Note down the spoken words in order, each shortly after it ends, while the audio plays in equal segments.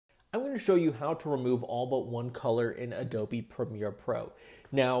I'm going to show you how to remove all but one color in Adobe Premiere Pro.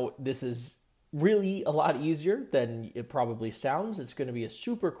 Now, this is really a lot easier than it probably sounds. It's going to be a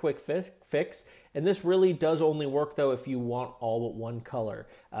super quick fix, and this really does only work though if you want all but one color.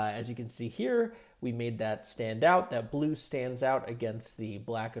 As you can see here, we made that stand out. That blue stands out against the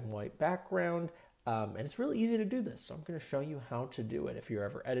black and white background, and it's really easy to do this. So I'm going to show you how to do it if you're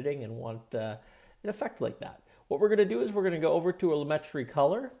ever editing and want an effect like that. What we're going to do is we're going to go over to Lumetri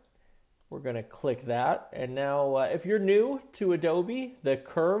Color. We're going to click that. And now if you're new to Adobe, the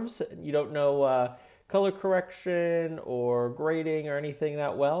curves, you don't know color correction or grading or anything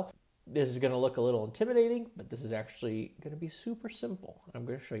that well, this is going to look a little intimidating, but this is actually going to be super simple. I'm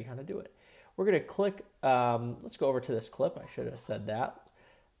going to show you how to do it. We're going to click, let's go over to this clip. I should have said that.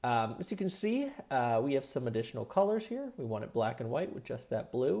 As you can see, we have some additional colors here. We want it black and white with just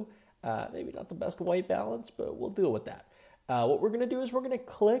that blue. Maybe not the best white balance, but we'll deal with that. What we're going to do is we're going to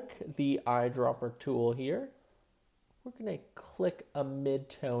click the eyedropper tool here. We're going to click a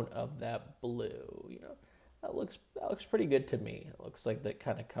mid-tone of that blue. You know, that looks pretty good to me. It looks like that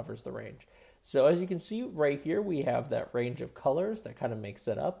kind of covers the range. So as you can see right here, we have that range of colors that kind of makes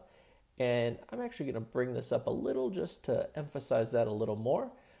it up. And I'm actually going to bring this up a little just to emphasize that a little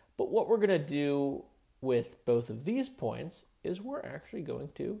more. But what we're going to do with both of these points is we're actually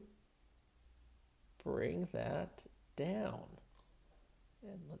going to bring that down.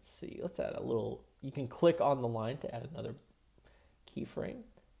 And let's see, let's add a little, you can click on the line to add another keyframe,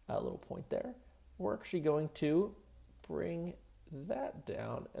 a little point there. We're actually going to bring that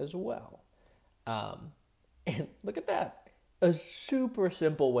down as well. And look at that. A super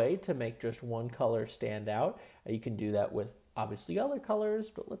simple way to make just one color stand out. You can do that with obviously other colors,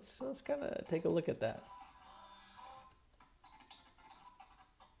 but let's kind of take a look at that.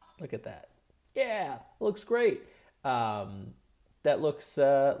 Look at that. Yeah, looks great. That looks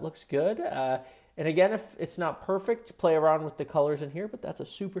good. And again, if it's not perfect, play around with the colors in here, but that's a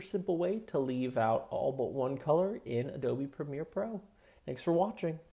super simple way to leave out all but one color in Adobe Premiere Pro. Thanks for watching.